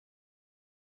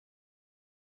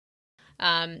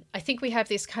I think we have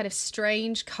this kind of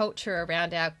strange culture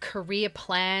around our career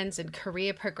plans and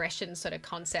career progression sort of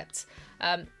concepts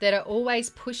that are always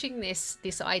pushing this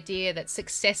idea that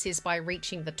success is by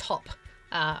reaching the top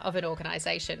of an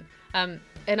organization. And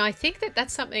I think that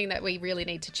that's something that we really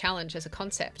need to challenge as a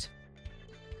concept.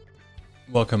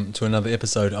 Welcome to another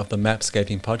episode of the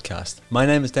Mapscaping podcast. My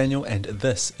name is Daniel and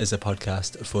this is a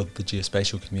podcast for the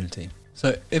geospatial community.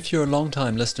 So if you're a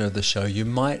long-time listener of the show, you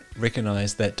might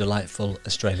recognise that delightful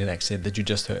Australian accent that you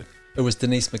just heard. It was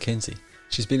Denise McKenzie.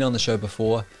 She's been on the show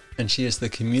before and she is the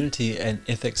community and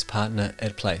ethics partner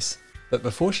at Place. But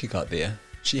before she got there,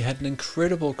 she had an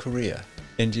incredible career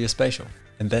in geospatial.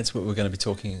 And that's what we're going to be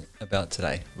talking about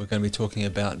today. We're going to be talking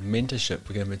about mentorship.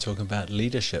 We're going to be talking about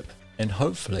leadership and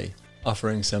hopefully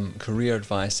offering some career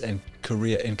advice and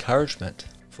career encouragement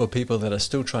for people that are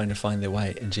still trying to find their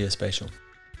way in geospatial.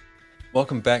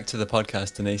 Welcome back to the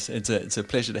podcast, Denise. It's a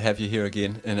pleasure to have you here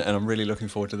again, and I'm really looking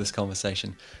forward to this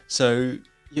conversation. So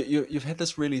you've had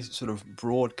this really sort of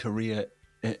broad career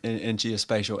in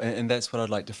geospatial, and that's what I'd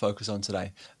like to focus on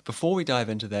today. Before we dive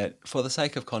into that, for the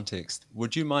sake of context,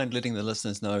 would you mind letting the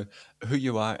listeners know who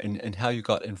you are and how you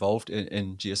got involved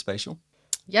in geospatial?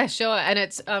 Yeah, sure. And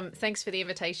it's thanks for the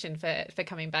invitation for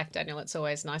coming back, Daniel. It's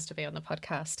always nice to be on the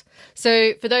podcast.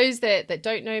 So for those that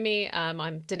don't know me,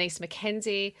 I'm Denise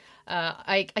McKenzie.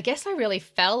 I guess I really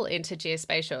fell into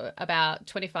geospatial about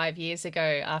 25 years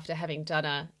ago after having done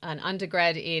an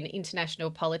undergrad in international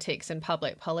politics and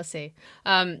public policy.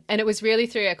 And it was really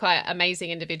through a quite amazing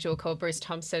individual called Bruce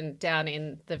Thompson down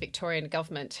in the Victorian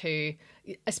government who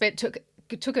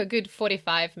took a good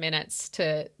 45 minutes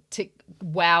to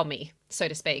wow me, so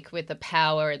to speak, with the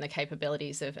power and the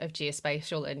capabilities of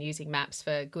geospatial and using maps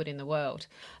for good in the world.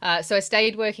 So I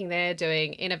stayed working there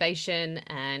doing innovation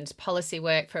and policy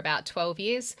work for about 12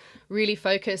 years, really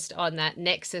focused on that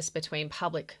nexus between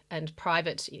public and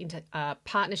private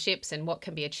partnerships and what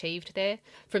can be achieved there.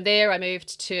 From there, I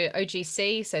moved to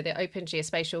OGC, so the Open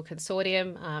Geospatial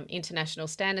Consortium, international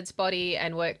standards body,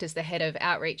 and worked as the head of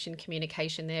outreach and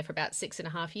communication there for about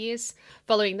 6.5 years.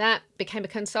 Following that, became a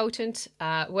consultant,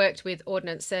 worked with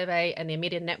Ordnance Survey and the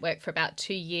Emitted Network for about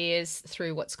 2 years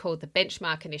through what's called the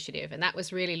Benchmark Initiative. And that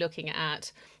was really looking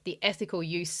at the ethical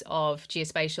use of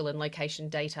geospatial and location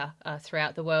data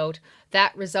throughout the world.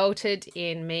 That resulted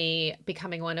in me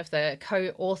becoming one of the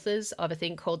co-authors of a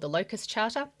thing called the Locust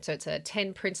Charter. So it's a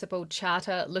 10-principled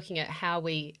charter looking at how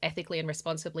we ethically and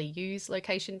responsibly use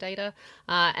location data.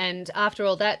 And after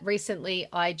all that, recently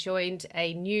I joined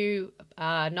a new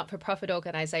not-for-profit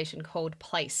organisation called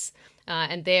Place.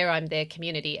 And there I'm their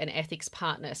community and ethics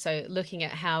partner. So looking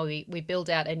at how we build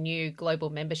out a new global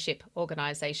membership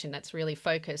organisation that's really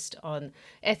focused on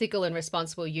ethical and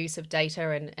responsible use of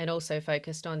data and also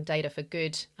focused on data for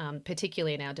good,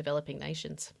 particularly in our developing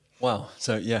nations. Wow.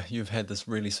 So yeah, you've had this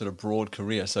really sort of broad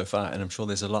career so far, and I'm sure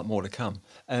there's a lot more to come.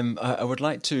 I would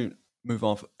like to move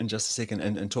off in just a second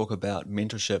and talk about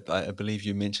mentorship. I believe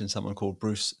you mentioned someone called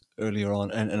Bruce earlier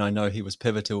on, and I know he was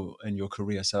pivotal in your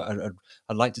career, so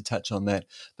I'd like to touch on that.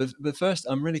 But first,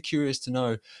 I'm really curious to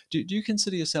know, do you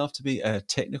consider yourself to be a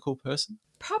technical person?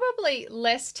 Probably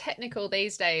less technical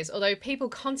these days, although people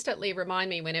constantly remind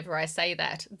me whenever I say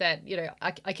that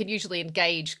I can usually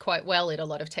engage quite well in a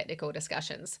lot of technical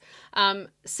discussions.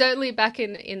 Certainly back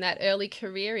in that early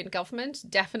career in government,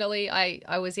 definitely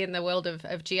I was in the world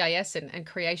of GIS and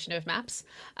creation of maps.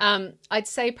 I'd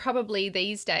say probably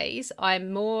these days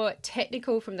I'm more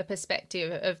technical from the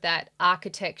perspective of that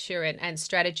architecture and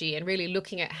strategy and really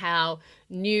looking at how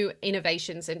new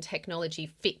innovations and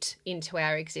technology fit into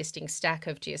our existing stack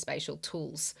of geospatial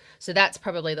tools. So that's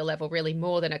probably the level really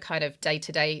more than a kind of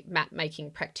day-to-day map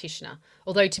making practitioner.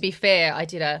 Although to be fair, I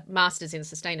did a master's in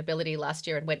sustainability last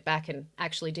year and went back and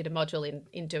actually did a module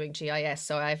in doing GIS.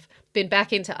 So I've been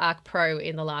back into ArcPro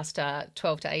in the last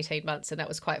 12 to 18 months, and that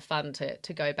was quite fun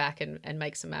to go back and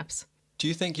make some maps. Do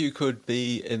you think you could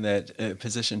be in that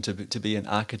position to be in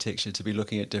architecture, to be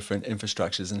looking at different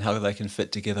infrastructures and how they can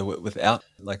fit together without,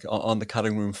 like, on the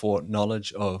cutting room for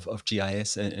knowledge of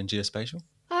GIS and geospatial?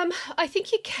 I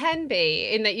think you can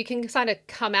be, in that you can kind of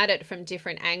come at it from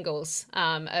different angles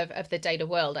of the data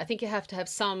world. I think you have to have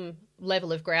some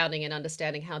level of grounding and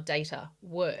understanding how data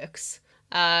works.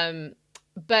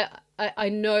 But I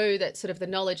know that sort of the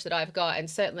knowledge that I've got, and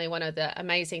certainly one of the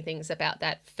amazing things about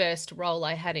that first role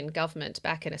I had in government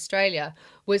back in Australia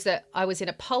was that I was in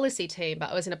a policy team, but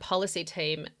I was in a policy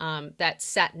team that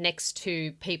sat next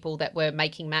to people that were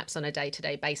making maps on a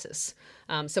day-to-day basis.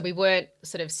 So we weren't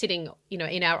sort of sitting,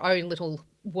 in our own little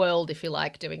world, if you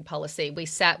like, doing policy. We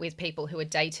sat with people who were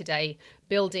day-to-day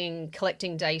building,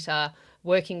 collecting data,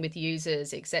 working with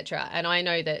users, etc. And I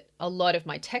know that a lot of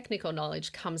my technical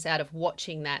knowledge comes out of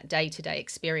watching that day-to-day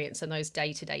experience and those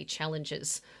day-to-day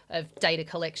challenges of data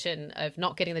collection, of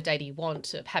not getting the data you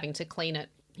want, of having to clean it,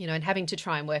 and having to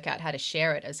try and work out how to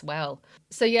share it as well.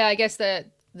 So yeah, I guess the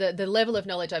level of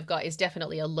knowledge I've got is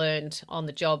definitely a learned on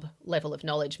the job level of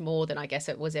knowledge, more than I guess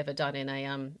it was ever done in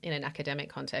an academic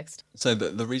context. So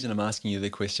the reason I'm asking you the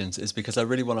questions is because I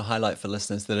really want to highlight for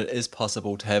listeners that it is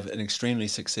possible to have an extremely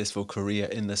successful career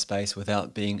in this space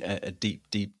without being a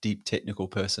deep technical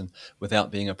person, without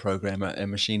being a programmer, a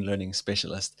machine learning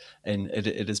specialist, and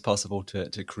it is possible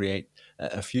to create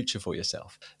a future for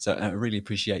yourself. So I really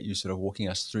appreciate you sort of walking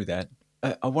us through that.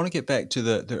 I want to get back to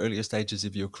the earlier stages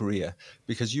of your career,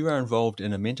 because you are involved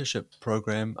in a mentorship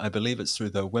program. I believe it's through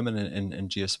the Women in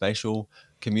Geospatial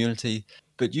community.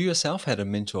 But you yourself had a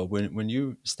mentor when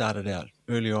you started out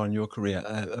earlier on in your career,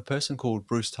 a person called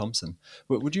Bruce Thompson.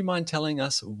 Would you mind telling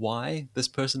us why this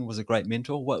person was a great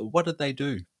mentor? What did they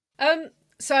do?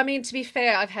 So, I mean, to be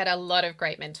fair, I've had a lot of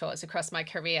great mentors across my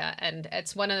career, and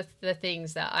it's one of the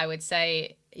things that I would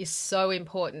say is so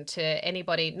important to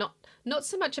anybody, not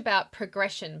so much about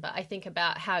progression, but I think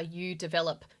about how you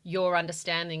develop your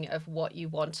understanding of what you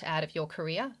want out of your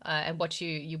career and what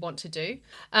you want to do.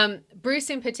 Bruce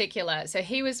in particular, so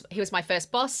he was my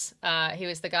first boss. He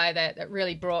was the guy that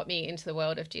really brought me into the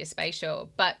world of geospatial.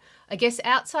 But I guess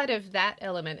outside of that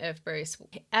element of Bruce,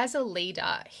 as a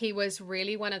leader, he was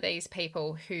really one of these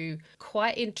people who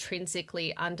quite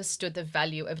intrinsically understood the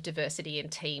value of diversity in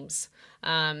teams.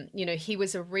 He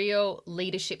was a real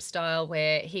leadership style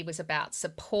where he was about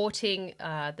supporting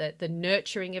the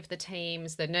nurturing of the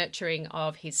teams, the nurturing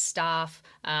of his staff,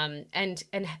 and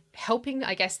helping,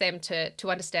 I guess, them to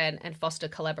understand and foster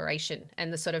collaboration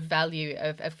and the sort of value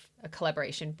of a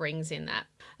collaboration brings in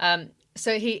that.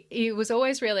 So he was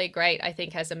always really great, I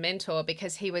think, as a mentor,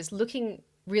 because he was looking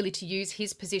really to use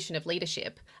his position of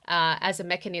leadership as a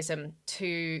mechanism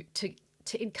to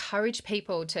encourage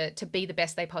people to be the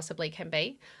best they possibly can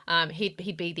be.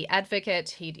 He'd be the advocate.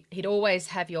 He'd always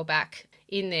have your back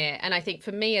in there. And I think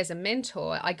for me as a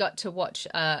mentor, I got to watch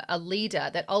a leader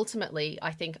that ultimately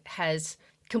I think has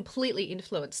completely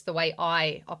influenced the way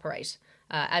I operate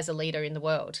as a leader in the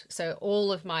world. So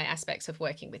all of my aspects of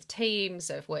working with teams,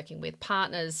 of working with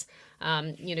partners,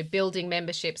 building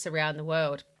memberships around the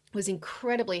world was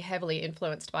incredibly heavily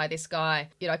influenced by this guy.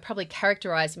 I probably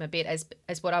characterize him a bit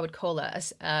as what I would call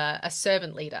a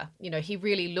servant leader. He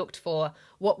really looked for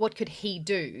what could he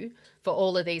do for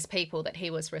all of these people that he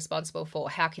was responsible for.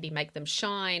 How could he make them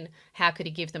shine? How could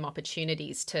he give them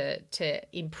opportunities to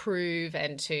improve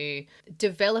and to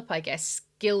develop, I guess,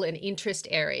 skill and interest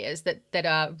areas that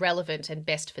are relevant and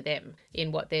best for them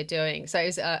in what they're doing. So it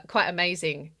was quite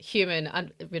amazing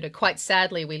human. Quite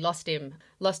sadly, we lost him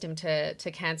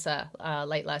to cancer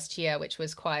late last year, which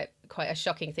was quite a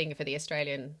shocking thing for the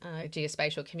Australian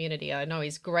geospatial community. I know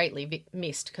he's greatly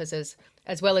missed because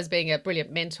as well as being a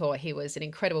brilliant mentor, he was an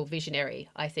incredible visionary,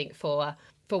 I think, for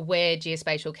where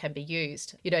geospatial can be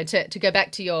used. To go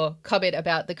back to your comment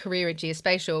about the career in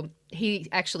geospatial, he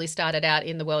actually started out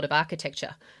in the world of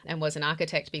architecture and was an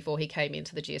architect before he came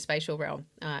into the geospatial realm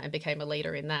and became a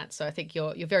leader in that. So I think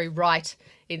you're very right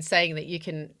in saying that you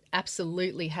can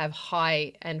absolutely have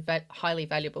high and highly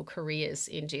valuable careers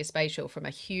in geospatial from a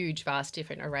huge, vast,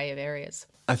 different array of areas.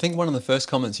 I think one of the first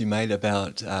comments you made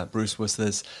about Bruce was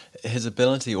his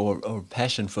ability or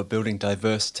passion for building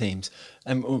diverse teams.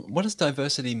 And what does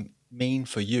diversity mean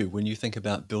for you when you think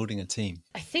about building a team?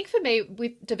 I think for me,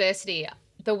 with diversity,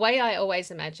 the way I always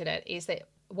imagine it is that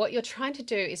what you're trying to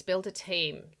do is build a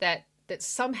team that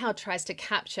somehow tries to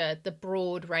capture the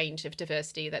broad range of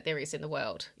diversity that there is in the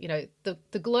world.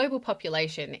 The global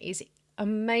population is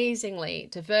amazingly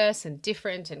diverse and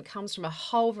different and comes from a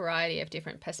whole variety of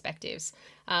different perspectives.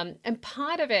 And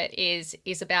part of it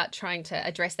is about trying to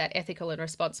address that ethical and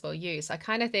responsible use. I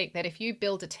kind of think that if you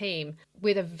build a team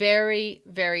with a very,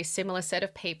 very similar set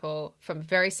of people from a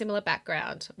very similar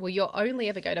background, well, you're only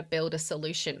ever going to build a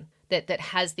solution that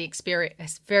has the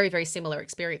experience, very, very similar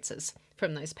experiences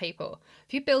from those people.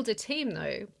 If you build a team,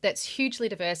 though, that's hugely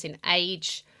diverse in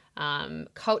age,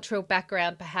 cultural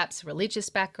background, perhaps religious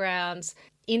backgrounds,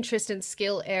 interest and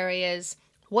skill areas,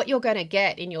 what you're going to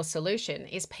get in your solution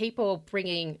is people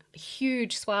bringing a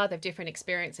huge swath of different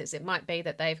experiences. It might be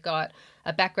that they've got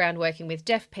a background working with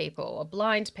deaf people or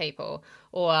blind people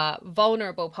or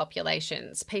vulnerable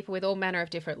populations, people with all manner of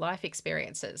different life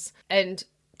experiences. And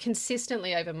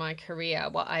consistently over my career,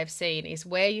 what I've seen is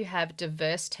where you have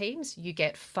diverse teams, you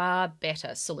get far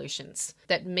better solutions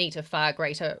that meet a far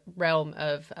greater realm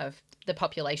of the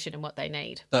population and what they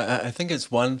need. So I think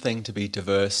it's one thing to be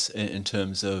diverse in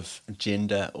terms of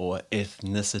gender or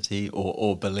ethnicity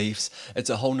or beliefs. It's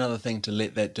a whole nother thing to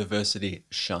let that diversity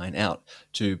shine out,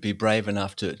 to be brave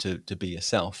enough to be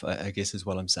yourself, I guess is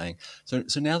what I'm saying.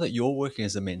 So now that you're working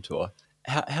as a mentor,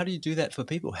 how do you do that for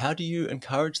people? How do you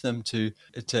encourage them to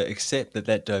accept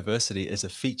that diversity is a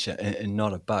feature and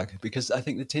not a bug? Because I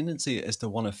think the tendency is to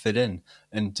want to fit in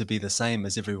and to be the same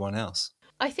as everyone else.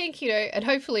 I think, and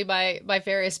hopefully my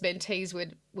various mentees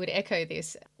would echo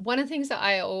this. One of the things that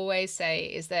I always say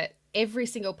is that every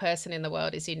single person in the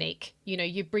world is unique.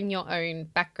 You bring your own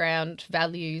background,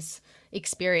 values,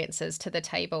 experiences to the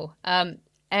table.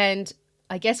 And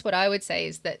I guess what I would say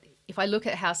is that if I look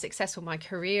at how successful my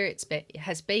career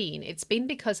has been, it's been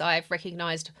because I've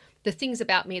recognized the things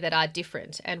about me that are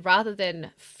different. And rather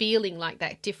than feeling like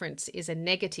that difference is a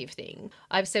negative thing,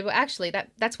 I've said, well, actually,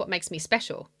 that's what makes me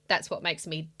special. That's what makes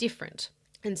me different.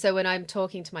 And so when I'm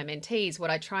talking to my mentees,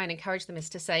 what I try and encourage them is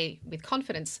to say with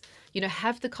confidence,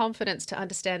 have the confidence to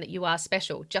understand that you are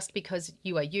special just because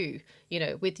you are you,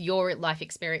 with your life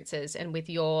experiences and with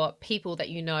your people that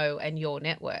you know and your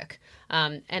network.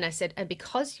 And I said, and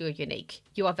because you're unique,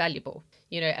 you are valuable,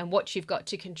 and what you've got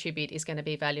to contribute is going to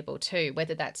be valuable too,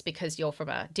 whether that's because you're from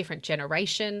a different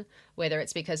generation, whether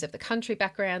it's because of the country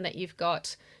background that you've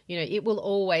got, it will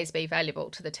always be valuable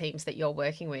to the teams that you're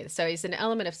working with. So it's an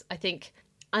element of, I think,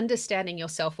 understanding your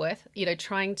self-worth,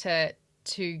 trying to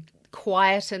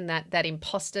quieten that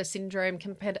imposter syndrome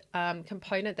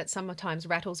component that sometimes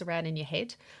rattles around in your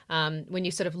head. When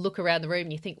you sort of look around the room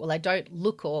and you think, well, I don't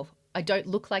look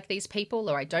like these people,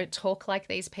 or I don't talk like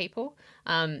these people.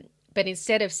 But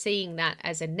instead of seeing that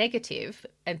as a negative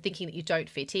and thinking that you don't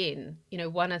fit in,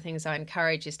 one of the things I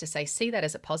encourage is to say, see that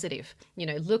as a positive.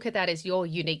 Look at that as your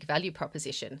unique value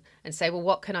proposition and say, well,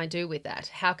 what can I do with that?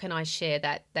 How can I share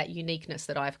that uniqueness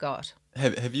that I've got?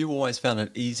 Have you always found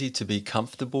it easy to be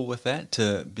comfortable with that,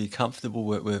 to be comfortable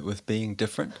with being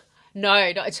different?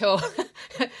 No, not at all.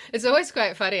 It's always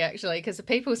quite funny, actually, because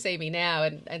people see me now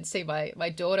and see my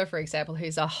daughter, for example,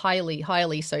 who's a highly,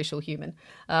 highly social human,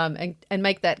 and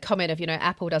make that comment of,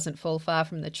 apple doesn't fall far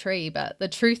from the tree. But the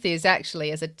truth is,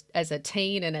 actually, as a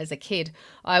teen and as a kid,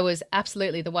 I was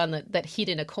absolutely the one that hid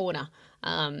in a corner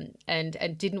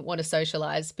and didn't want to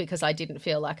socialize because I didn't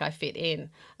feel like I fit in.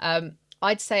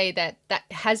 I'd say that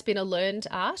has been a learned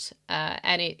art,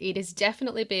 and it has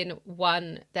definitely been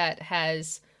one that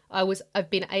I've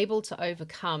been able to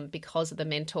overcome because of the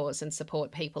mentors and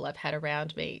support people I've had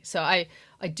around me. So I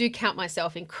do count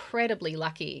myself incredibly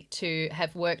lucky to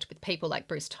have worked with people like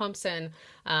Bruce Thompson.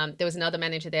 There was another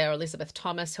manager there, Elizabeth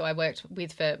Thomas, who I worked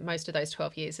with for most of those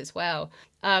 12 years as well.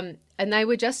 And they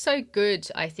were just so good,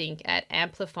 I think, at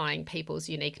amplifying people's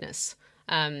uniqueness.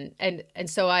 And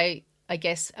so I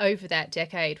guess over that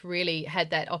decade really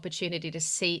had that opportunity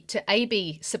to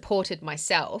be supported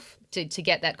myself, to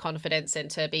get that confidence and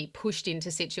to be pushed into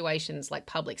situations like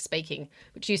public speaking,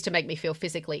 which used to make me feel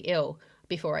physically ill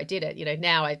before I did it.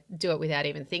 Now I do it without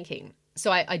even thinking.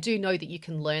 So I do know that you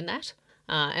can learn that.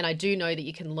 And I do know that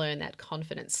you can learn that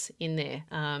confidence in there.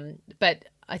 But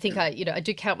I think I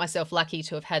do count myself lucky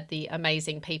to have had the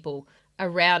amazing people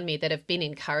around me that have been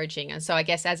encouraging. And so I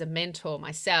guess as a mentor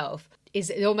myself, is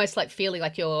almost like feeling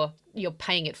like you're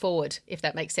paying it forward, if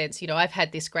that makes sense. I've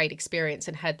had this great experience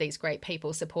and had these great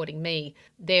people supporting me.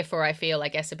 Therefore, I feel, I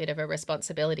guess, a bit of a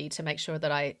responsibility to make sure that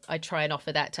I try and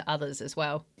offer that to others as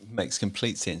well. Makes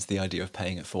complete sense, the idea of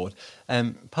paying it forward.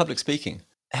 Public speaking,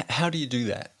 how do you do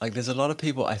that? Like, there's a lot of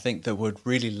people, I think, that would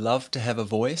really love to have a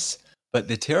voice, but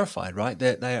they're terrified, right?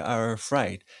 They are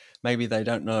afraid. Maybe they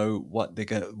don't know what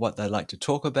they like to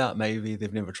talk about. Maybe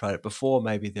they've never tried it before.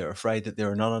 Maybe they're afraid that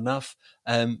there are not enough.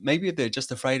 Maybe they're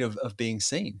just afraid of being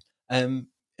seen.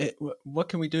 What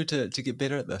can we do to get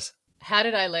better at this? How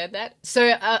did I learn that?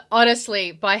 So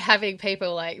honestly, by having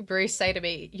people like Bruce say to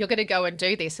me, you're going to go and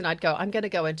do this. And I'd go, I'm going to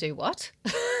go and do what?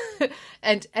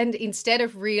 and instead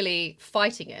of really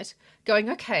fighting it,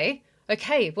 going, okay,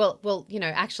 well,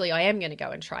 actually I am going to go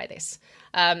and try this.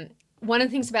 One of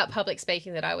the things about public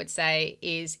speaking that I would say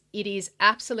is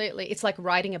it's like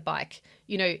riding a bike.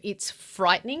 It's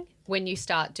frightening when you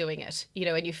start doing it,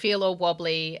 and you feel all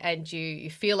wobbly and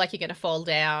you feel like you're going to fall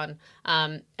down.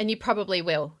 And you probably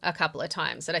will a couple of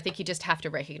times. And I think you just have to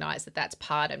recognize that that's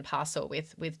part and parcel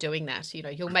with doing that.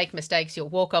 You'll make mistakes, you'll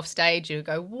walk off stage, you'll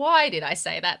go, why did I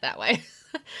say that way?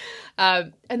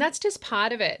 And that's just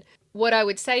part of it. What I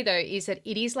would say, though, is that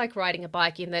it is like riding a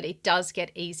bike in that it does get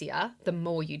easier the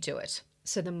more you do it.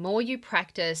 So the more you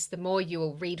practice, the more you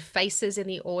will read faces in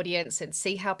the audience and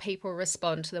see how people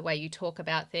respond to the way you talk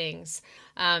about things.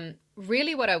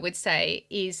 Really, what I would say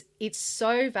is it's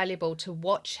so valuable to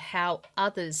watch how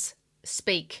others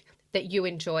speak that you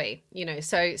enjoy,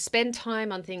 so spend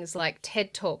time on things like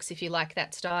TED Talks if you like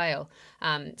that style.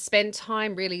 Spend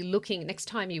time really looking, next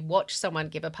time you watch someone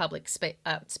give a public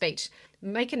speech,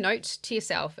 make a note to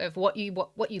yourself of what you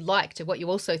liked and what you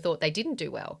also thought they didn't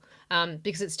do well,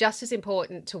 because it's just as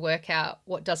important to work out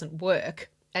what doesn't work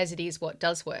as it is what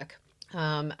does work.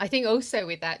 I think also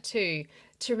with that too,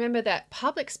 to remember that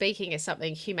public speaking is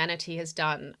something humanity has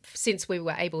done since we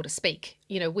were able to speak.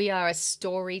 We are a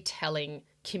storytelling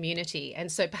community.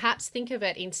 And so perhaps think of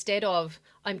it, instead of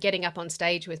I'm getting up on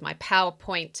stage with my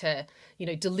PowerPoint to,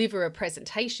 deliver a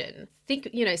presentation,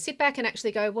 sit back and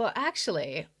actually go, well,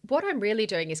 actually, what I'm really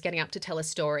doing is getting up to tell a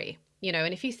story.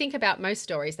 And if you think about most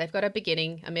stories, they've got a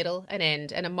beginning, a middle, an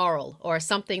end, and a moral, or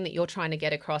something that you're trying to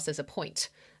get across as a point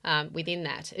within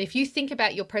that. And if you think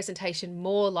about your presentation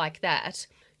more like that,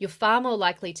 you're far more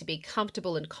likely to be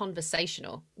comfortable and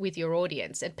conversational with your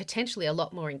audience, and potentially a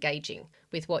lot more engaging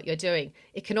with what you're doing.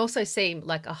 It can also seem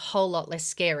like a whole lot less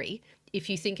scary if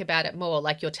you think about it more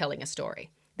like you're telling a story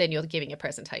than you're giving a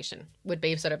presentation, would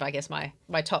be sort of, I guess, my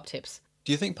top tips.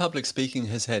 Do you think public speaking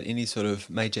has had any sort of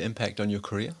major impact on your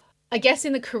career? I guess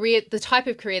in the type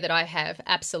of career that I have,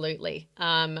 absolutely.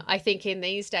 I think in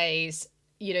these days,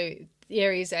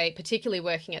 there is particularly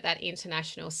working at that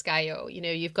international scale,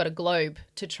 you've got a globe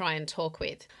to try and talk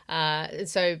with. And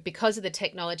so because of the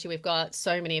technology we've got,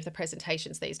 so many of the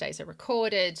presentations these days are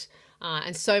recorded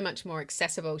and so much more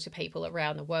accessible to people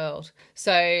around the world.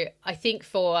 So I think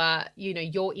for,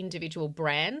 your individual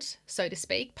brand, so to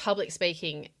speak, public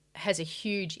speaking has a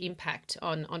huge impact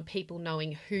on people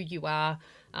knowing who you are,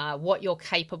 what you're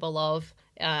capable of,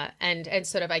 and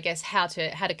sort of, I guess, how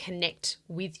to connect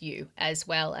with you as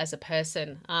well as a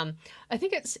person. I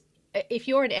think if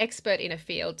you're an expert in a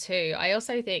field too, I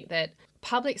also think that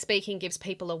public speaking gives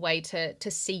people a way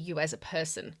to see you as a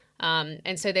person.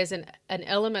 And so there's an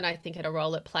element, I think, and a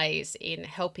role it plays in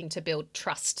helping to build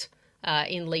trust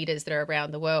in leaders that are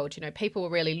around the world. People will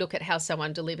really look at how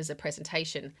someone delivers a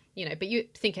presentation, but you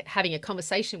think having a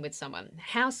conversation with someone,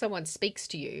 how someone speaks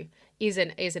to you is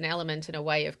an element and a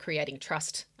way of creating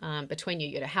trust between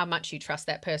you, how much you trust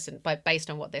that person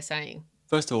based on what they're saying.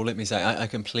 First of all, let me say I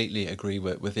completely agree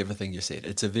with everything you said.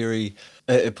 It's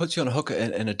it puts you on a hook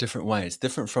in a different way. It's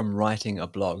different from writing a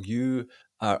blog. You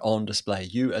are on display.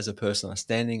 You as a person are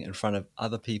standing in front of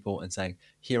other people and saying,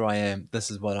 here I am, this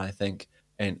is what I think,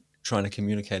 and trying to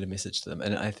communicate a message to them.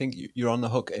 And I think you're on the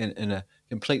hook in a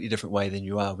completely different way than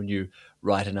you are when you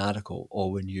write an article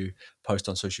or when you post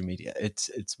on social media.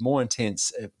 It's more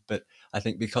intense, but I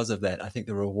think because of that, I think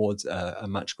the rewards are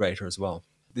much greater as well.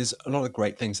 There's a lot of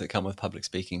great things that come with public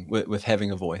speaking, with having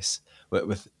a voice,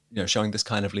 with showing this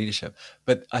kind of leadership.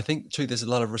 But I think too, there's a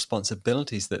lot of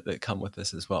responsibilities that come with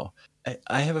this as well.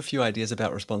 I have a few ideas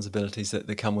about responsibilities that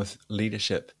come with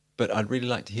leadership, but I'd really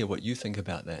like to hear what you think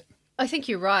about that. I think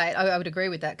you're right. I would agree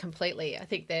with that completely. I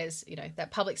think there's, that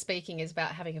public speaking is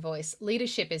about having a voice.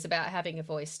 Leadership is about having a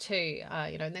voice too,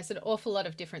 and there's an awful lot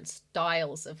of different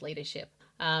styles of leadership.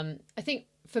 I think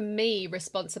for me,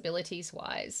 responsibilities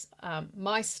wise,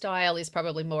 my style is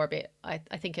probably more a bit, I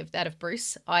think of that of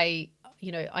Bruce. I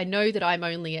know that I'm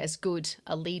only as good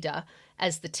a leader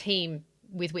as the team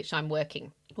with which I'm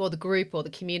working, or the group or the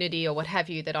community or what have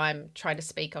you that I'm trying to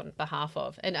speak on behalf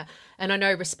of. And I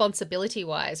know responsibility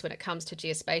wise, when it comes to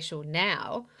geospatial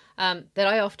now, that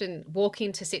I often walk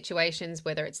into situations,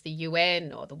 whether it's the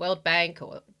UN or the World Bank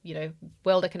or,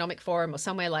 World Economic Forum or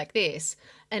somewhere like this.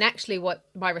 And actually what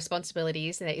my responsibility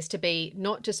is there is to be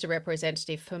not just a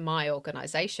representative for my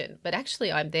organization, but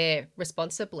actually I'm there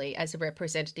responsibly as a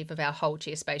representative of our whole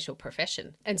geospatial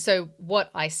profession. And so what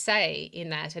I say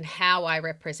in that and how I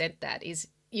represent that is,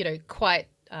 quite,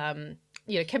 can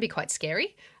be quite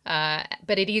scary,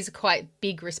 but it is quite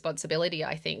big responsibility,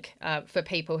 I think, for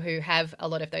people who have a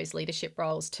lot of those leadership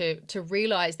roles to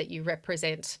realize that you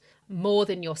represent more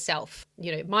than yourself.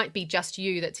 It might be just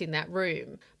you that's in that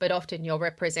room, but often you're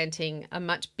representing a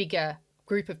much bigger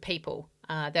group of people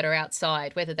that are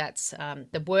outside, whether that's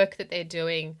the work that they're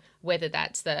doing, whether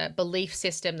that's the belief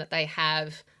system that they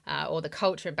have, or the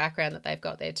culture and background that they've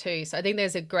got there too. So I think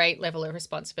there's a great level of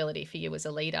responsibility for you as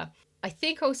a leader. I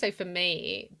think also for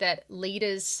me that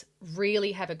leaders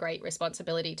really have a great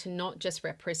responsibility to not just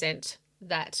represent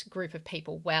that group of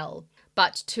people well,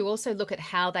 but to also look at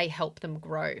how they help them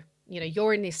grow.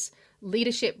 You're in this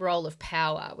leadership role of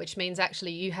power, which means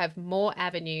actually you have more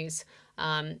avenues,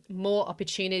 more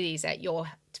opportunities at your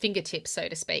fingertips, so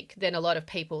to speak, than a lot of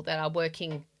people that are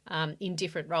working in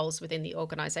different roles within the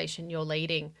organization you're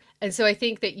leading. And so I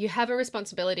think that you have a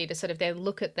responsibility to sort of then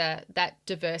look at that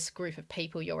diverse group of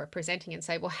people you're representing and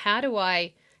say, well, how do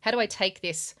I take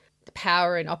this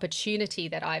power and opportunity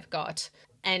that I've got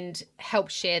and help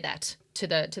share that to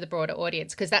the broader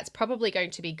audience? Because that's probably going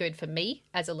to be good for me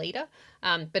as a leader,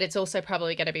 but it's also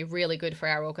probably going to be really good for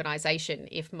our organization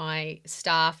if my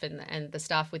staff and the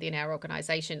staff within our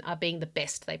organization are being the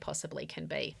best they possibly can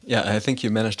be. Yeah, I think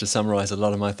you managed to summarize a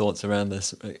lot of my thoughts around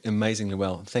this amazingly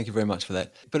well. Thank you very much for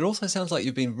that. But it also sounds like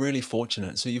you've been really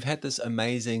fortunate. So you've had this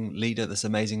amazing leader, this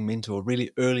amazing mentor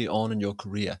really early on in your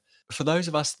career. For those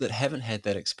of us that haven't had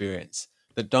that experience,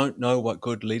 that don't know what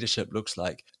good leadership looks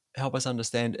like, help us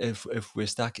understand if we're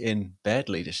stuck in bad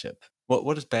leadership.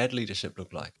 What does bad leadership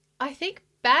look like? I think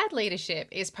bad leadership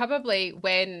is probably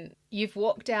when you've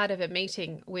walked out of a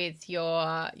meeting with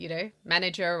your,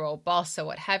 manager or boss or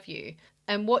what have you,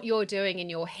 and what you're doing in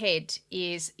your head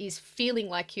is feeling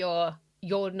like you're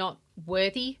not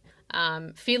worthy,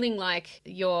 feeling like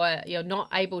you're not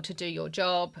able to do your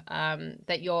job,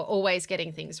 that you're always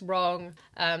getting things wrong,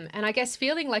 and I guess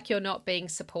feeling like you're not being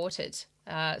supported.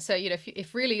 So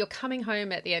if really you're coming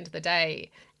home at the end of the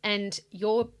day and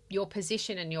your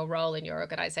position and your role in your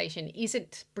organization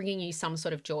isn't bringing you some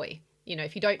sort of joy,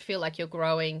 if you don't feel like you're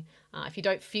growing, if you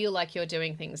don't feel like you're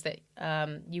doing things that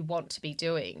you want to be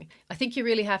doing, I think you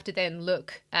really have to then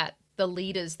look at the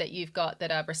leaders that you've got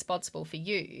that are responsible for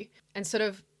you and sort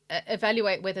of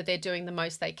evaluate whether they're doing the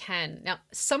most they can. Now,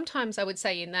 sometimes I would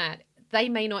say in that they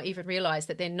may not even realize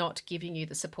that they're not giving you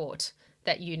the support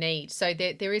that you need. So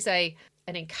there is an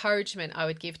encouragement I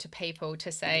would give to people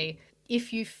to say,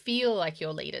 if you feel like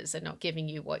your leaders are not giving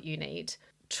you what you need,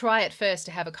 try at first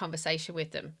to have a conversation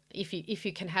with them. If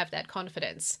you can have that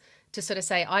confidence to sort of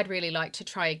say, I'd really like to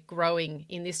try growing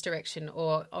in this direction,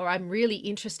 or I'm really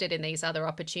interested in these other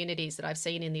opportunities that I've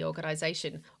seen in the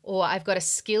organization, or I've got a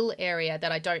skill area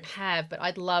that I don't have, but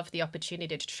I'd love the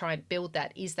opportunity to try and build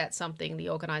that. Is that something the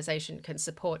organization can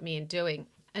support me in doing?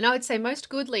 And I would say most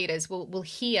good leaders will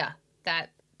hear that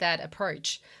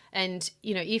approach. And,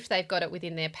 if they've got it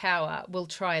within their power, will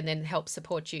try and then help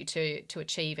support you to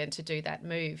achieve and to do that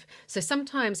move. So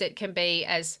sometimes it can be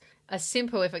as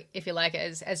simple, if you like,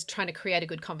 as trying to create a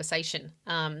good conversation.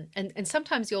 And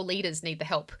sometimes your leaders need the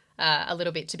help a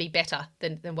little bit to be better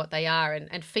than what they are.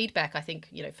 And feedback, I think,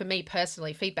 for me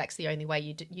personally, feedback's the only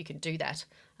way you can do that,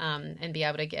 and be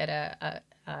able to get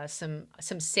some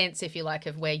sense, if you like,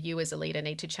 of where you as a leader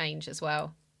need to change as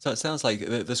well. So it sounds like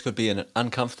this could be an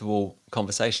uncomfortable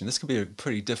conversation. This could be a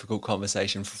pretty difficult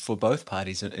conversation for both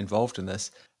parties involved in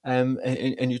this.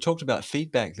 And you talked about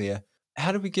feedback there.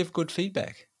 How do we give good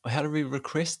feedback? Or how do we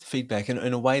request feedback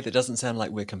in a way that doesn't sound like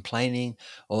we're complaining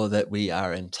or that we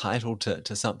are entitled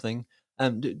to something?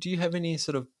 Do you have any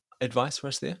sort of advice for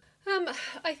us there?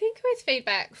 I think with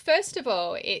feedback, first of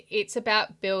all, it's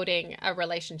about building a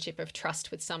relationship of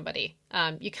trust with somebody.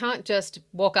 You can't just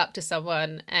walk up to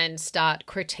someone and start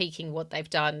critiquing what they've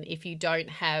done if you don't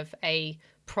have a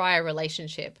prior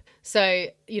relationship. So,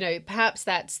 perhaps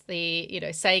that's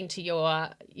the, saying to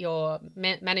your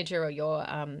manager or your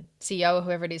CEO or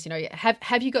whoever it is,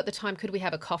 have you got the time? Could we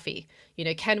have a coffee?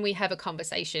 Can we have a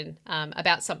conversation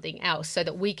about something else so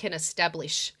that we can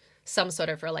establish some sort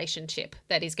of relationship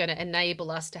that is going to enable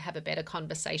us to have a better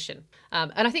conversation.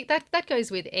 And I think that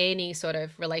goes with any sort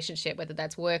of relationship, whether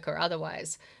that's work or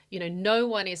otherwise. No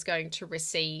one is going to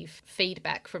receive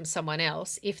feedback from someone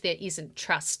else if there isn't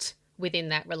trust within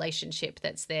that relationship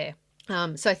that's there.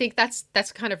 So I think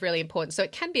that's kind of really important. So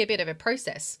it can be a bit of a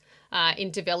process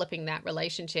in developing that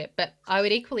relationship, but I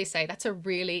would equally say that's a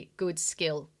really good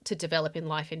skill to develop in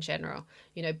life in general.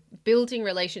 Building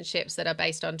relationships that are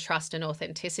based on trust and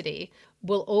authenticity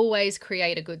will always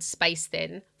create a good space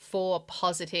then for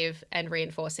positive and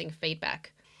reinforcing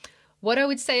feedback. What I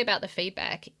would say about the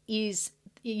feedback is,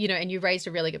 and you raised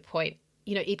a really good point,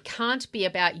 it can't be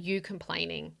about you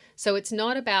complaining. So it's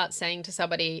not about saying to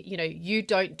somebody, you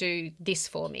don't do this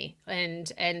for me.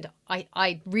 And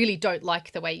I really don't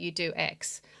like the way you do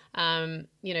X. There's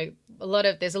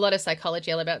a lot of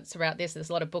psychology elements around this. There's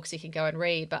a lot of books you can go and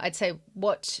read, but I'd say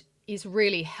what is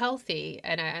really healthy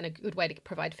and a good way to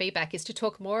provide feedback is to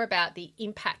talk more about the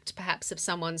impact perhaps of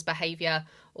someone's behavior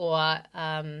or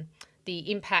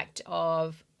the impact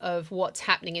of what's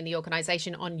happening in the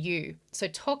organization on you. So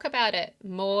talk about it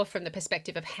more from the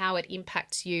perspective of how it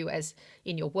impacts you as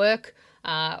in your work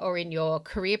or in your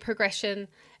career progression,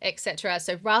 etc.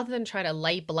 So rather than trying to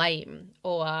lay blame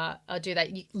or do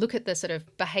that, you look at the sort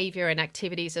of behavior and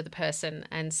activities of the person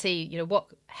and see,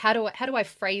 how do I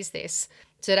phrase this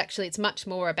so that actually it's much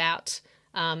more about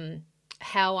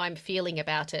how I'm feeling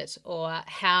about it, or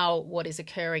how what is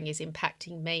occurring is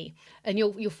impacting me. And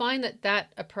you'll find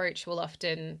that approach will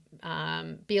often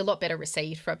be a lot better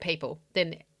received from people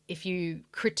than if you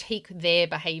critique their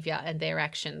behavior and their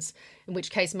actions, in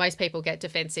which case most people get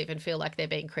defensive and feel like they're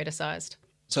being criticized.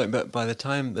 So, but by the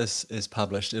time this is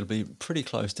published, it'll be pretty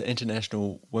close to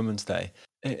International Women's Day.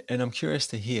 And I'm curious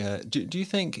to hear, do you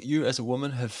think you as a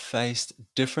woman have faced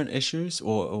different issues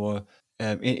or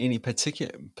any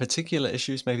particular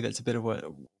issues? Maybe that's a better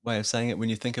way of saying it. When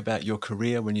you think about your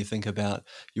career, when you think about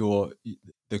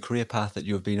the career path that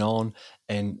you've been on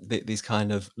and these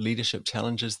kind of leadership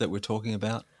challenges that we're talking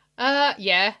about?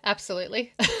 Yeah,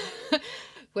 absolutely.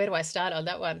 Where do I start on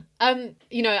that one?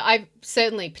 I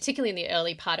certainly, particularly in the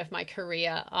early part of my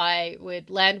career, I would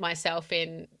land myself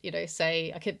in,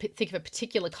 say, I could think of a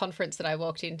particular conference that I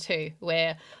walked into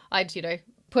where I'd,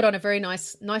 put on a very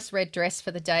nice red dress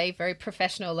for the day, very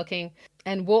professional looking,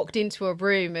 and walked into a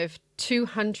room of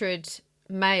 200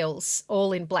 males,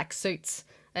 all in black suits.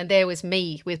 And there was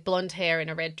me with blonde hair and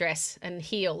a red dress and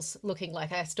heels, looking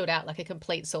like I stood out like a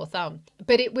complete sore thumb.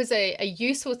 But it was a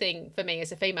useful thing for me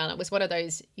as a female. It was one of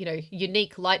those,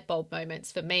 unique light bulb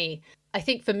moments for me. I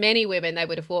think for many women, they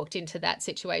would have walked into that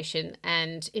situation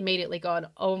and immediately gone,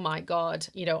 oh my God,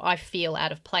 I feel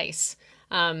out of place.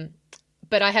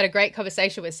 But I had a great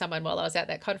conversation with someone while I was at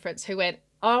that conference who went,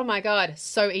 oh my God,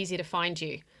 so easy to find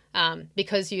you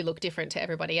because you look different to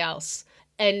everybody else.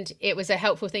 And it was a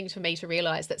helpful thing for me to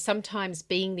realize that sometimes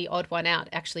being the odd one out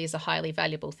actually is a highly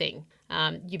valuable thing.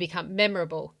 You become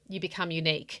memorable, you become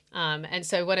unique. And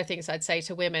so one of the things I'd say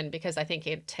to women, because I think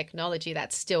in technology,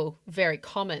 that's still very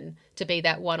common to be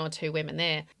that one or two women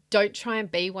there. Don't try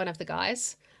and be one of the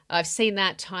guys. I've seen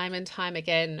that time and time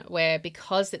again where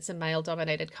because it's a male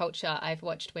dominated culture, I've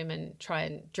watched women try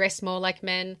and dress more like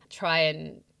men, try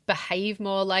and behave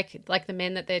more like the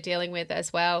men that they're dealing with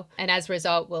as well, and as a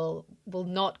result will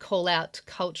not call out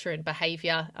culture and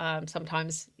behavior.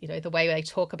 Sometimes the way they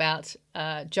talk about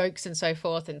jokes and so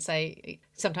forth, and say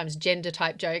sometimes gender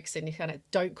type jokes, and you kind of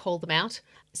don't call them out.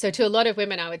 So to a lot of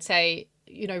women I would say,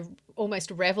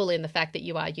 almost revel in the fact that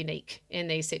you are unique in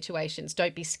these situations.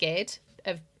 Don't be scared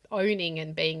of owning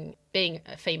and being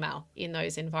a female in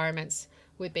those environments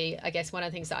would be, I guess, one of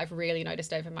the things that I've really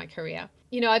noticed over my career.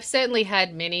 I've certainly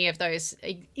had many of those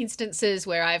instances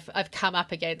where I've come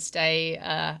up against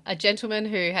a gentleman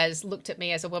who has looked at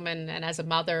me as a woman and as a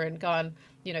mother and gone,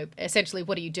 essentially,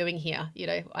 what are you doing here?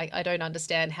 I don't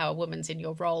understand how a woman's in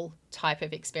your role type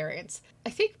of experience. I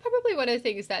think probably one of the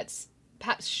things that's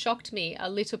perhaps shocked me a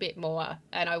little bit more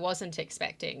and I wasn't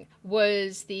expecting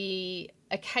was the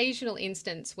occasional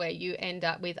instance where you end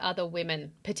up with other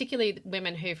women, particularly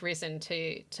women who've risen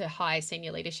to high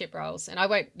senior leadership roles. And I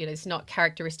won't, it's not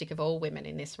characteristic of all women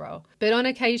in this role, but on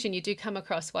occasion you do come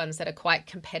across ones that are quite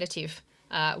competitive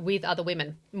with other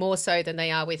women, more so than they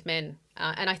are with men.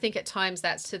 And I think at times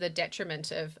that's to the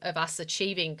detriment of us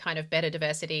achieving kind of better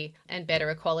diversity and better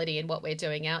equality in what we're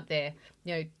doing out there.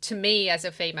 To me as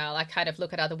a female, I kind of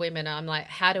look at other women and I'm like,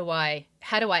 how do I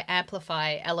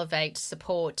amplify, elevate,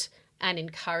 support, and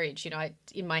encourage?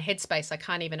 In my headspace, I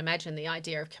can't even imagine the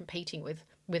idea of competing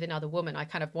with another woman. I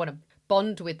kind of want to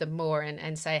bond with them more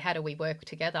and say, how do we work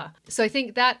together? So I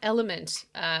think that element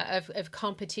of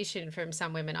competition from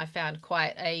some women I found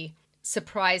quite a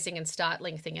surprising and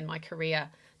startling thing in my career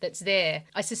that's there.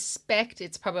 I suspect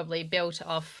it's probably built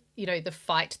off, the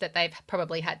fight that they've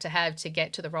probably had to have to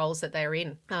get to the roles that they're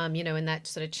in, and that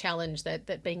sort of challenge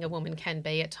that being a woman can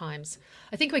be at times.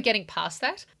 I think we're getting past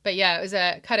that. But yeah, it was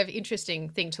a kind of interesting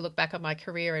thing to look back on my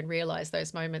career and realize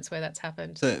those moments where that's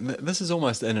happened. So this is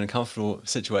almost an uncomfortable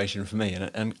situation for me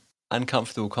and an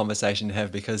uncomfortable conversation to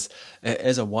have because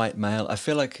as a white male, I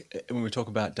feel like when we talk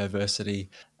about diversity,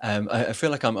 I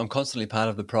feel like I'm constantly part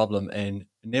of the problem and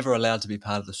never allowed to be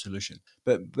part of the solution.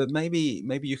 But maybe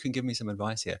you can give me some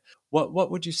advice here. What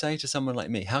would you say to someone like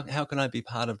me? How can I be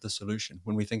part of the solution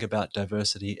when we think about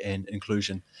diversity and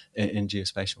inclusion in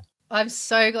geospatial? I'm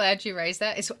so glad you raised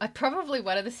that. It's probably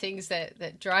one of the things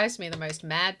that drives me the most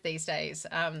mad these days.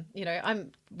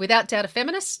 I'm without doubt a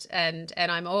feminist and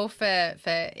I'm all for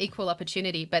equal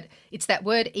opportunity, but it's that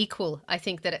word equal, I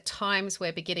think, that at times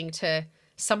we're beginning to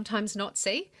sometimes not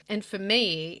see. And for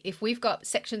me, if we've got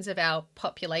sections of our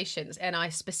populations, and I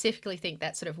specifically think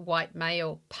that sort of white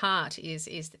male part is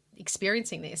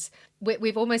experiencing this,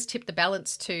 we've almost tipped the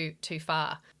balance too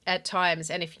far at times.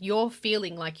 And if you're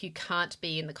feeling like you can't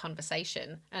be in the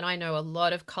conversation, and I know a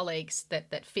lot of colleagues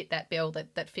that fit that bill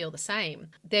that feel the same,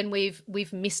 then we've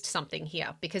missed something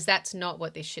here, because that's not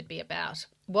what this should be about.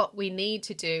 What we need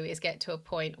to do is get to a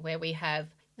point where we have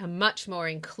a much more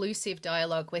inclusive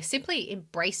dialogue. We're simply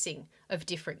embracing of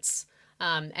difference.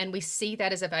 And we see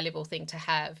that as a valuable thing to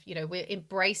have. You know, we're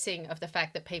embracing of the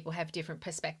fact that people have different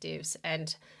perspectives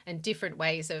and different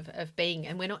ways of being,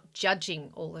 and we're not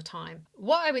judging all the time.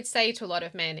 What I would say to a lot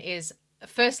of men is,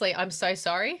 firstly, I'm so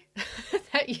sorry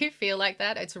that you feel like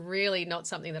that. It's really not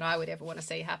something that I would ever want to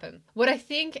see happen. What I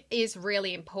think is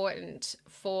really important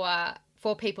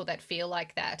for people that feel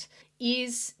like that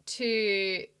is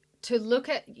to look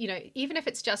at, you know, even if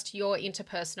it's just your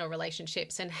interpersonal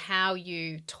relationships and how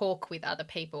you talk with other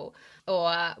people,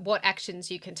 or what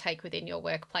actions you can take within your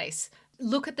workplace.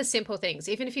 Look at the simple things.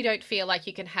 Even if you don't feel like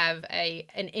you can have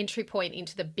an entry point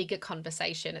into the bigger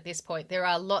conversation at this point, there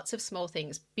are lots of small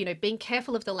things. You know, being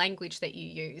careful of the language that you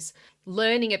use,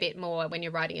 learning a bit more when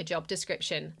you're writing a job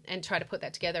description and try to put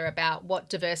that together about what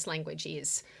diverse language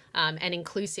is, and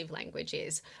inclusive language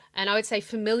is. And I would say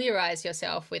familiarize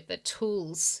yourself with the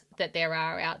tools that there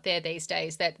are out there these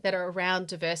days that are around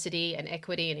diversity and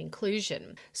equity and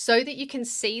inclusion, so that you can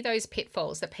see those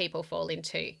pitfalls that people fall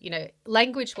into. You know,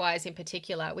 language-wise in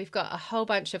particular, we've got a whole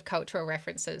bunch of cultural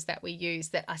references that we use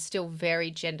that are still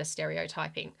very gender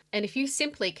stereotyping. And if you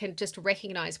simply can just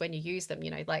recognize when you use them,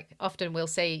 you know, like often we'll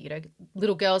see, you know,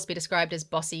 little girls be described as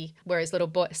bossy, whereas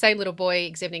same little boy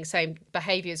exhibiting same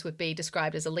behaviors would be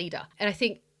described as a leader. And I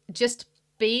think just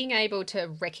being able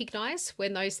to recognize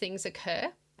when those things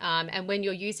occur, and when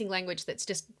you're using language that's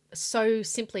just so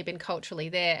simply been culturally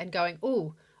there, and going,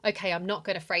 oh, okay, I'm not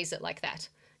going to phrase it like that.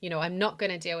 You know, I'm not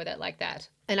going to deal with it like that.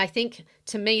 And I think,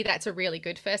 to me, that's a really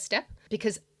good first step,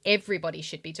 because everybody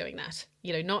should be doing that.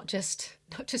 You know, not just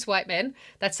white men.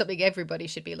 That's something everybody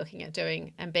should be looking at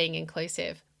doing, and being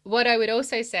inclusive. What I would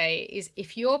also say is,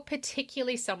 if you're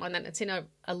particularly someone that's in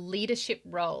a leadership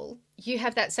role, you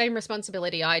have that same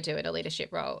responsibility I do in a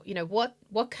leadership role. You know, what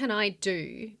can I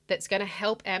do that's going to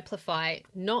help amplify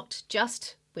not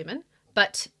just women,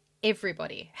 but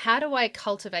everybody? How do I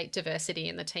cultivate diversity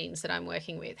in the teams that I'm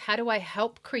working with? How do I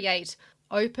help create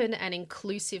open and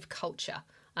inclusive culture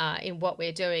in what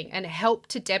we're doing, and help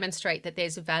to demonstrate that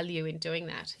there's value in doing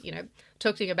that? You know,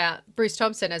 talking about Bruce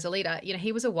Thompson as a leader, you know,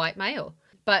 he was a white male.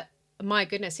 But my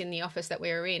goodness, in the office that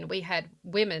we were in, we had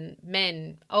women,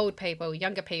 men, old people,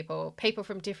 younger people, people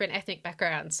from different ethnic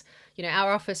backgrounds. You know,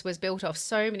 our office was built off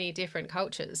so many different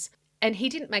cultures. And he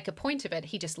didn't make a point of it.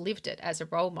 He just lived it as a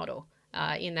role model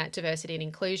in that diversity and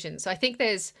inclusion. So I think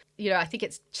I think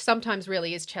it's sometimes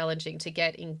really is challenging to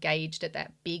get engaged at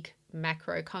that big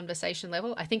macro conversation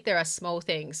level. I think there are small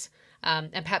things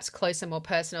and perhaps closer, more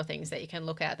personal things that you can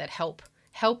look at that help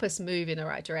us move in the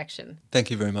right direction.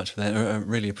 Thank you very much for that. I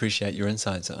really appreciate your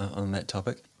insights on that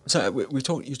topic. So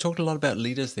you talked a lot about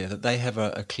leaders there, that they have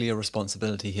a clear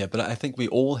responsibility here, but I think we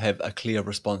all have a clear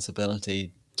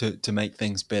responsibility to make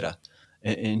things better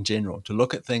in general, to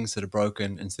look at things that are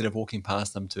broken instead of walking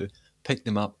past them, to pick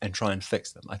them up and try and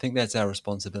fix them. I think that's our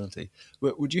responsibility.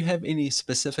 Would you have any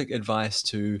specific advice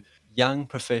to young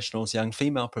professionals, young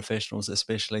female professionals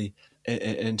especially,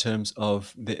 in terms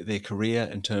of their career,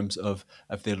 in terms of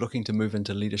if they're looking to move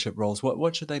into leadership roles?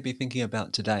 What should they be thinking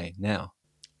about today, now?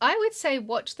 I would say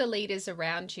watch the leaders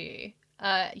around you,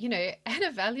 you know, and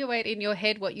evaluate in your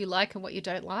head what you like and what you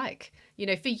don't like. You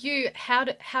know, for you, how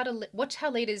to watch how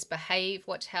leaders behave,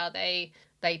 watch how they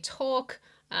talk,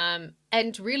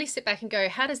 and really sit back and go,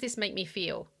 how does this make me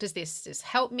feel? Does this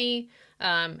help me?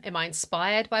 Am I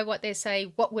inspired by what they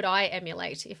say? What would I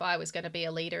emulate if I was going to be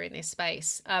a leader in this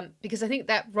space? Because I think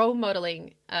that role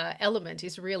modeling element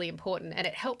is really important, and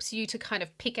it helps you to kind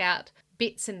of pick out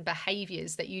bits and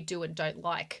behaviors that you do and don't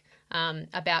like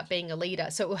about being a leader.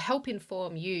 So it will help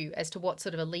inform you as to what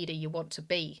sort of a leader you want to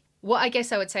be. What I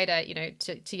guess I would say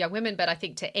to young women, but I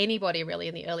think to anybody really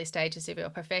in the early stages of your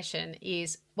profession,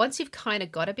 is once you've kind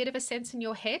of got a bit of a sense in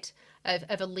your head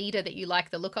of a leader that you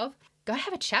like the look of, go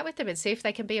have a chat with them and see if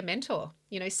they can be a mentor.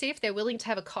 You know, see if they're willing to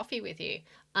have a coffee with you.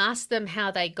 Ask them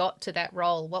how they got to that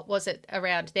role. What was it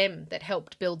around them that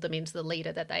helped build them into the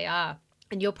leader that they are?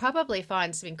 And you'll probably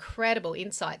find some incredible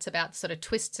insights about sort of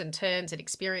twists and turns and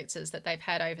experiences that they've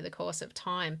had over the course of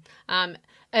time.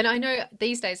 And I know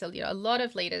these days, you know, a lot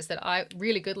of leaders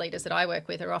really good leaders that I work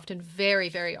with are often very,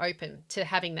 very open to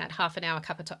having that half an hour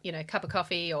cup of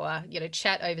coffee or, you know,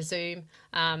 chat over Zoom.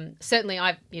 Certainly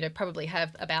I, you know, probably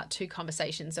have about 2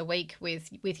 conversations a week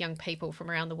with young people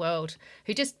from around the world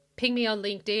who just ping me on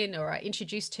LinkedIn or are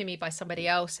introduced to me by somebody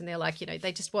else, and they're like, you know,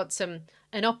 they just want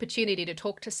an opportunity to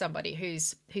talk to somebody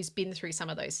who's been through some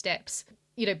of those steps.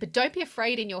 You know, but don't be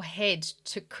afraid in your head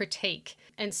to critique,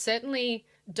 and certainly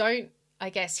don't, I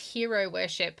guess, hero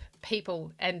worship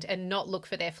people and not look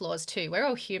for their flaws too. We're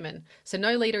all human, so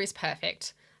no leader is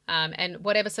perfect. And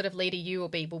whatever sort of leader you will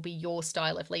be your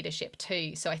style of leadership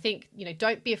too. So I think,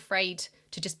 don't be afraid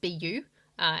to just be you.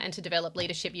 And to develop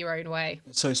leadership your own way.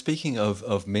 So speaking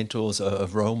of mentors,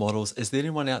 of role models, is there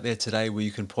anyone out there today where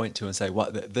you can point to and say,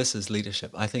 "What, this is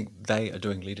leadership. I think they are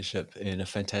doing leadership in a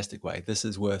fantastic way. This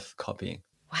is worth copying."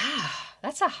 Wow,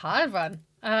 that's a hard one.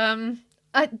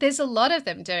 There's a lot of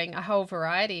them doing a whole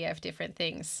variety of different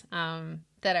things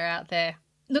that are out there.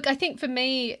 Look, I think for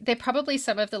me, they're probably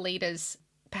some of the leaders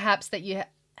perhaps that you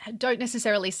don't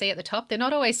necessarily see at the top. They're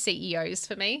not always CEOs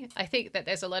for me. I think that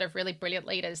there's a lot of really brilliant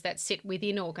leaders that sit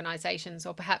within organizations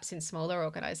or perhaps in smaller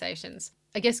organizations.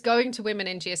 I guess going to women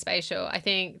in geospatial, I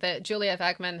think that Julia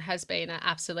Wagman has been an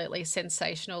absolutely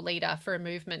sensational leader for a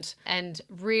movement and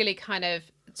really kind of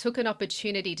took an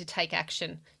opportunity to take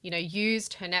action,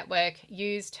 used her network,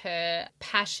 used her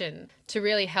passion to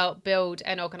really help build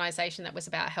an organization that was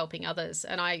about helping others.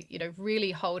 And I,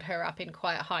 really hold her up in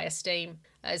quite high esteem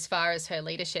as far as her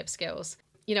leadership skills.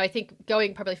 I think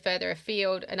going probably further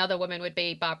afield, another woman would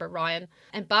be Barbara Ryan.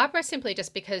 And Barbara simply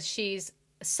just because she's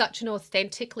such an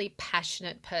authentically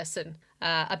passionate person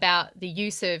about the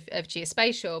use of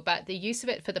geospatial, but the use of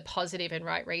it for the positive and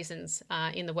right reasons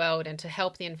in the world and to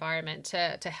help the environment,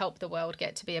 to help the world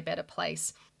get to be a better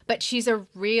place. But she's a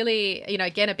really,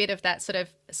 again, a bit of that sort of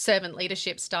servant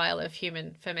leadership style of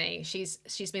human for me. She's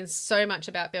been so much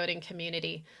about building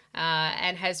community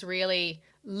and has really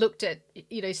looked at,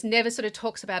 never sort of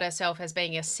talks about herself as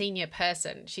being a senior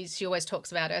person. She always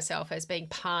talks about herself as being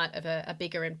part of a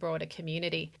bigger and broader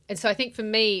community. And so I think for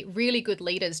me, really good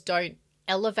leaders don't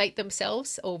elevate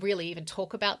themselves or really even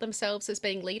talk about themselves as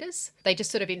being leaders. They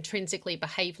just sort of intrinsically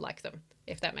behave like them,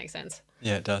 if that makes sense.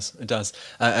 Yeah, it does. It does.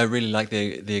 I really like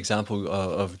the example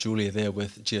of Julia there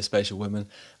with geospatial women.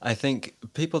 I think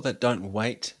people that don't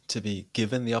wait to be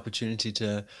given the opportunity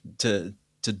to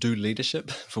do leadership,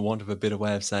 for want of a better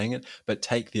way of saying it, but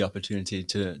take the opportunity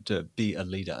to be a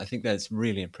leader. I think that's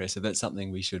really impressive. That's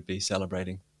something we should be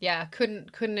celebrating. Yeah,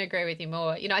 couldn't agree with you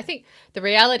more. I think the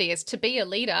reality is to be a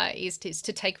leader is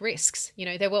to take risks.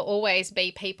 There will always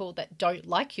be people that don't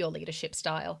like your leadership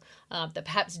style, that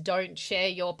perhaps don't share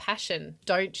your passion,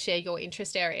 don't share your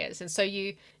interest areas. And so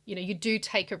you do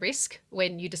take a risk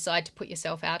when you decide to put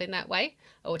yourself out in that way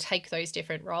or take those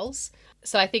different roles.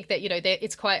 So I think that,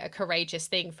 it's quite a courageous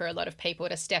thing for a lot of people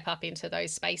to step up into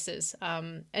those spaces.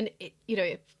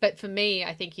 But for me,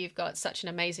 I think you've got such an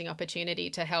amazing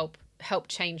opportunity to help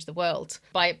change the world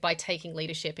by taking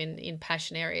leadership in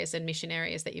passion areas and mission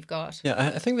areas that you've got.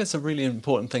 Yeah, I think that's a really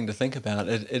important thing to think about.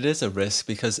 It is a risk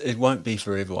because it won't be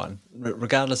for everyone.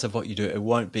 Regardless of what you do, it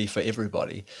won't be for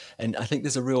everybody. And I think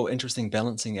there's a real interesting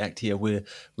balancing act here where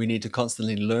we need to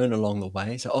constantly learn along the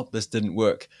way. So, this didn't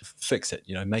work, fix it,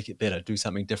 make it better, do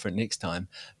something different next time.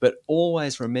 But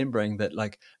always remembering that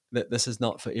that this is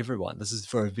not for everyone. This is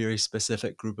for a very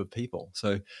specific group of people.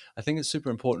 So I think it's super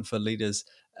important for leaders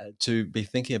to be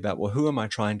thinking about, well, who am I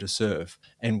trying to serve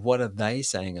and what are they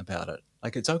saying about it?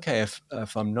 It's okay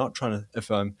if I'm not trying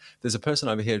to, there's a person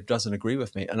over here who doesn't agree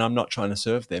with me and I'm not trying to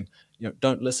serve them,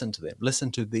 don't listen to them.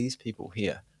 Listen to these people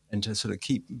here and to sort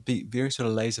of be very sort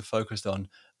of laser focused on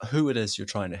who it is you're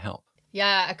trying to help.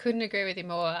 Yeah, I couldn't agree with you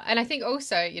more. And I think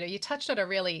also, you touched on a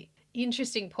really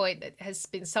interesting point that has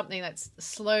been something that's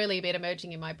slowly been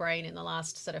emerging in my brain in the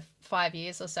last sort of 5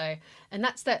 years or so. And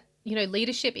that's that,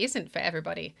 leadership isn't for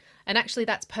everybody. And actually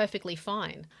that's perfectly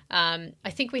fine. I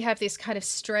think we have this kind of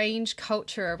strange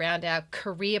culture around our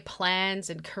career plans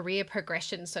and career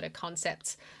progression sort of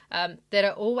concepts that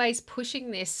are always pushing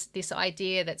this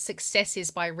idea that success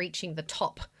is by reaching the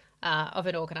top of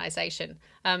an organization.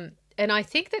 And I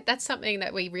think that that's something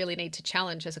that we really need to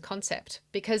challenge as a concept,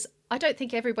 because I don't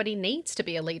think everybody needs to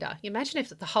be a leader. Imagine if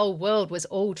the whole world was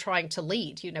all trying to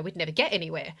lead, we'd never get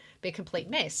anywhere, it'd be a complete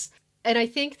mess. And I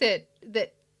think that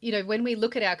when we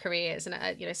look at our careers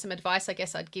and, some advice I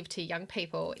guess I'd give to young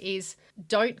people is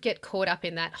don't get caught up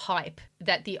in that hype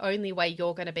that the only way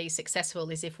you're going to be successful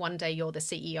is if one day you're the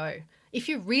CEO. If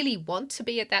you really want to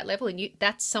be at that level and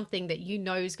that's something that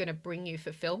is going to bring you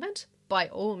fulfillment, by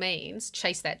all means,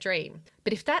 chase that dream.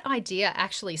 But if that idea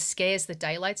actually scares the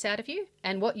daylights out of you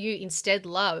and what you instead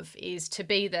love is to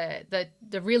be the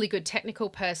really good technical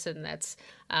person that's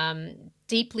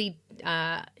deeply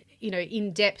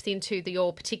in depth into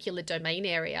your particular domain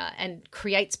area and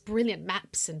creates brilliant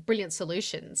maps and brilliant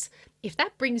solutions, if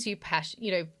that brings you passion,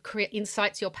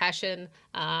 incites your passion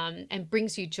and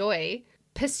brings you joy,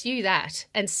 pursue that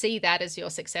and see that as your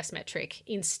success metric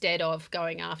instead of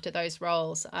going after those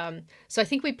roles. So I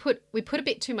think we put a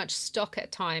bit too much stock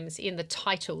at times in the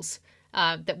titles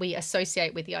that we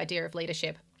associate with the idea of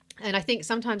leadership. And I think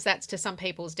sometimes that's to some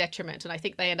people's detriment. And I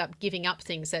think they end up giving up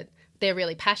things that they're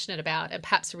really passionate about and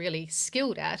perhaps really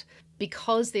skilled at,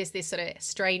 because there's this sort of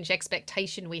strange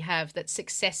expectation we have that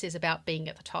success is about being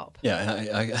at the top.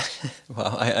 Yeah,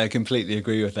 I completely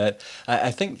agree with that.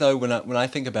 I think though, when I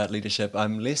think about leadership,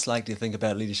 I'm less likely to think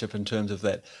about leadership in terms of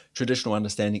that traditional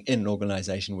understanding in an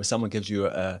organization where someone gives you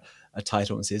a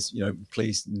title and says,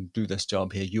 please do this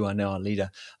job here. You are now a leader.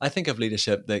 I think of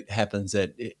leadership that happens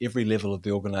at every level of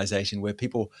the organization, where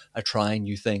people are trying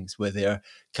new things, where they're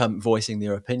voicing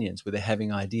their opinions, where they're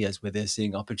having ideas, where they're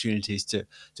seeing opportunities to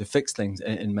fix things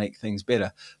and make things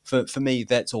better. For me,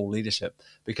 that's all leadership,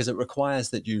 because it requires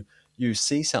that you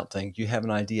see something, you have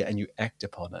an idea, and you act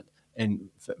upon it. And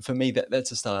for me,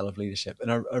 that's a style of leadership.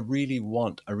 And I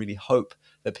really hope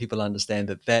that people understand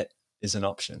that is an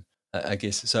option, I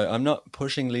guess. So I'm not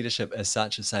pushing leadership as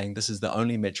such, as saying this is the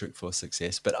only metric for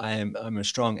success, but I'm a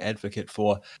strong advocate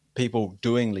for people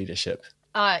doing leadership.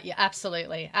 Yeah,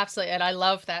 absolutely. Absolutely. And I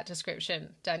love that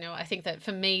description, Daniel. I think that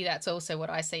for me, that's also what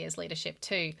I see as leadership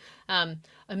too. I'm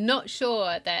not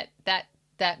sure that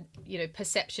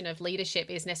perception of leadership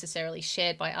is necessarily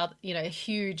shared by a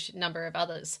huge number of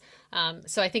others.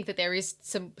 So I think that there is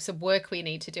some work we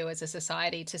need to do as a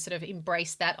society to sort of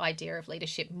embrace that idea of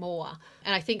leadership more.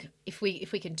 And I think if we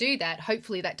can do that,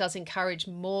 hopefully that does encourage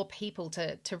more people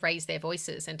to raise their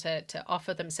voices and to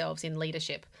offer themselves in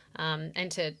leadership,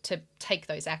 and to take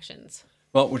those actions.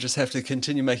 Well, we'll just have to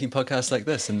continue making podcasts like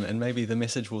this, and maybe the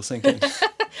message will sink in.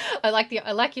 I like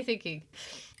your thinking.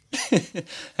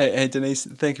 Hey, Denise,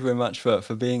 thank you very much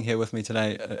for being here with me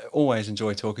today. Always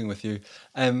enjoy talking with you.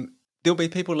 There'll be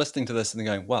people listening to this and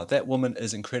they're going, wow, that woman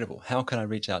is incredible. How can I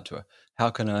reach out to her? How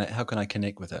can I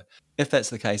connect with her? If that's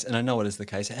the case, and I know it is the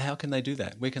case, how can they do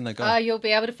that? Where can they go? You'll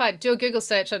be able to do a Google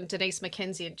search on Denise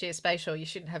McKenzie at Geospatial. You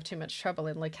shouldn't have too much trouble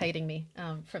in locating me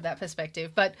from that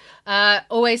perspective. But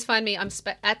always find me. I'm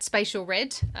at Spatial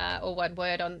Red, all one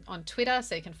word, on Twitter,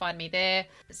 so you can find me there.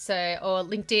 Or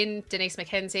LinkedIn, Denise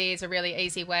McKenzie is a really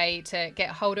easy way to get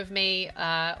hold of me.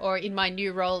 Or in my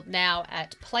new role now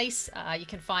at Place, you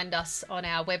can find us on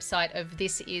our website of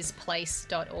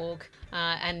thisisplace.org.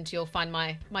 And you'll find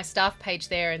my staff page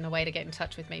there and the way to get in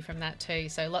touch with me from that too.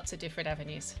 So lots of different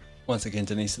avenues. Once again,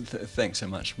 Denise, thanks so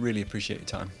much. Really appreciate your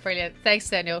time. Brilliant. Thanks,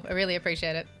 Daniel. I really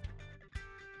appreciate it.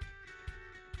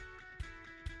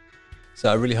 So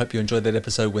I really hope you enjoyed that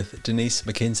episode with Denise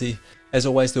McKenzie. As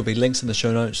always, there'll be links in the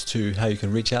show notes to how you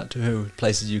can reach out to her,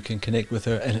 places you can connect with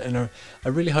her, and I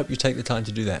really hope you take the time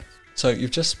to do that. So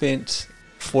you've just spent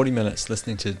 40 minutes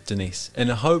listening to Denise,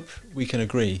 and I hope we can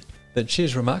agree that she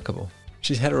is remarkable.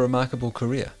 She's had a remarkable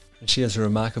career, and she is a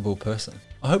remarkable person.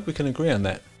 I hope we can agree on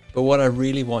that. But what I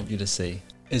really want you to see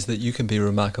is that you can be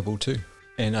remarkable too.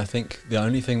 And I think the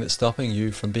only thing that's stopping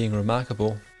you from being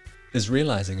remarkable is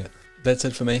realizing it. That's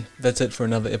it for me. That's it for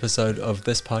another episode of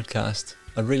this podcast.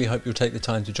 I really hope you'll take the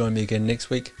time to join me again next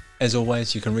week. As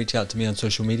always, you can reach out to me on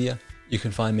social media. You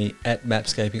can find me at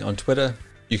Mapscaping on Twitter.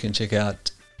 You can check out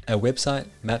our website,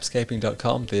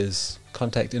 mapscaping.com. There's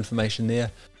contact information there.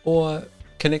 Or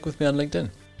connect with me on LinkedIn.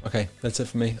 Okay, that's it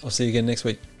for me. I'll see you again next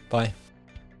week. Bye.